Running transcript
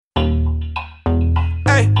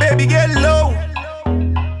Hey, baby, get low.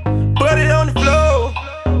 Put it on the floor.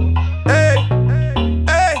 Hey,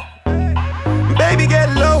 hey. Baby, get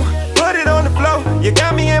low. Put it on the floor. You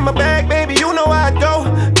got me in my bag, baby. You know how I go.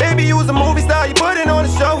 Baby, you's a movie star. You put it on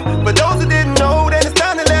the show. For those who didn't know, then it's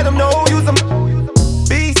time to let them know. Use them.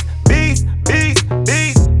 Beast, beast, beast,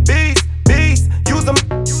 beast, beast, beast. Use them.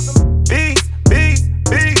 Beast, beast,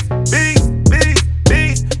 beast, beast, beast,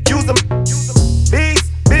 beast. Use them. Beast,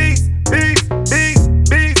 beast, beast, beast,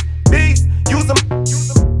 beast, beast. Use them.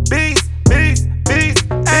 Beast, beast, beast.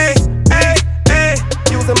 Ay, ay, ay.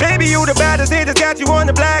 Use them. Baby, you the baddest. They just got you on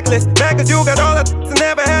the blacklist. Mad cause you got all the and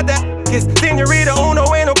never had that kiss. Senorita Uno,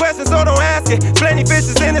 ain't no question, so don't ask it. Plenty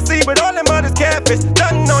fishes in the sea, but all them others catfish.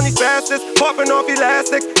 Nothing on these bastards, popping off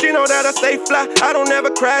elastics. She know that I stay fly, I don't ever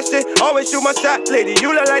crash it. Always shoot my shot, lady,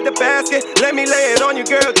 you look like the basket. Let me lay it on you,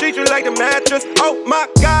 girl, treat you like the mattress. Oh my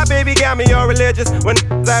God, baby, got me all religious. When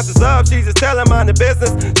asks up, she just tell him I'm the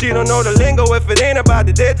business. She don't know the lingo if it ain't about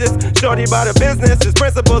the digits. Shorty about her business, it's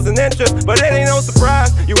principles and interests. But it ain't no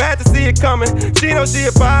surprise, you had to see it coming. She know she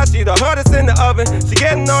a pie, she the hardest in the oven. She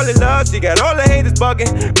getting all the love, she got all the haters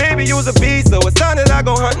bugging. Baby, you's a beast, so it's time that I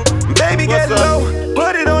go hunting. Baby, get low,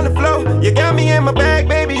 put it on the floor. You got me in my bag,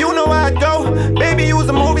 baby, you know how I go. Baby, you's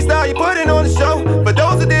a movie star, you put it on the show. For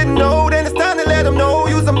those who didn't know, then it's time to let them know.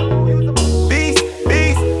 Use them. Beast,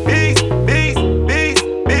 beast, beast, beast, beast,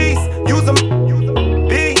 beast. Use them.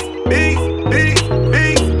 Beast, beast, beast,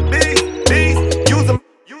 beast, beast, beast. Use them.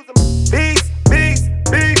 Beast, beast,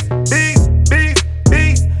 beast, beast, beast,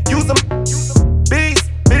 beast. Use them. Beast,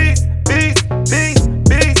 beast, beast, beast,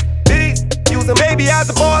 beast, beast. Use them. Baby, as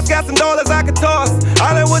a boss, got some dollars I can toss.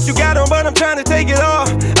 I like what you got on, but I'm trying to take it off.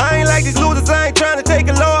 I ain't like these losers, I ain't trying to take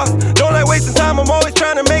a loss. Don't like wasting time, I'm always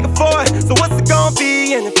trying to make a for it. So what's it gonna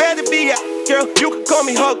be? And it better be a girl. You can call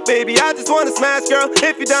me Hulk, baby. I just wanna smash, girl.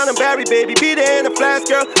 If you down and Barry, baby, be there in a flash,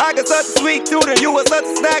 girl. I got such a sweet tooth and you were such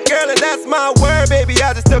a snack, girl. And that's my word, baby.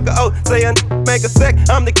 I just took a oath, say a make a sec.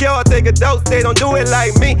 I'm the cure, I take a dose. They don't do it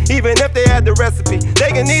like me, even if they had the recipe. They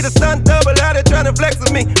can need a stunt double out there trying to flex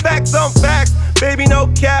with me. Facts on facts, baby, no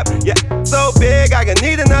cap. Yeah, so big, I can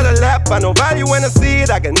need another lap. I know value when I see it,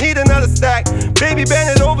 I can need another stack. Baby, bend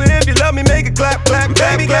it over if you love me, make it clap, clap.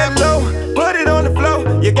 Baby, get low, put it on the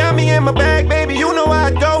floor. You got me in my bag, baby, you know how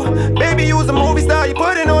I go. Baby, you's a movie star, you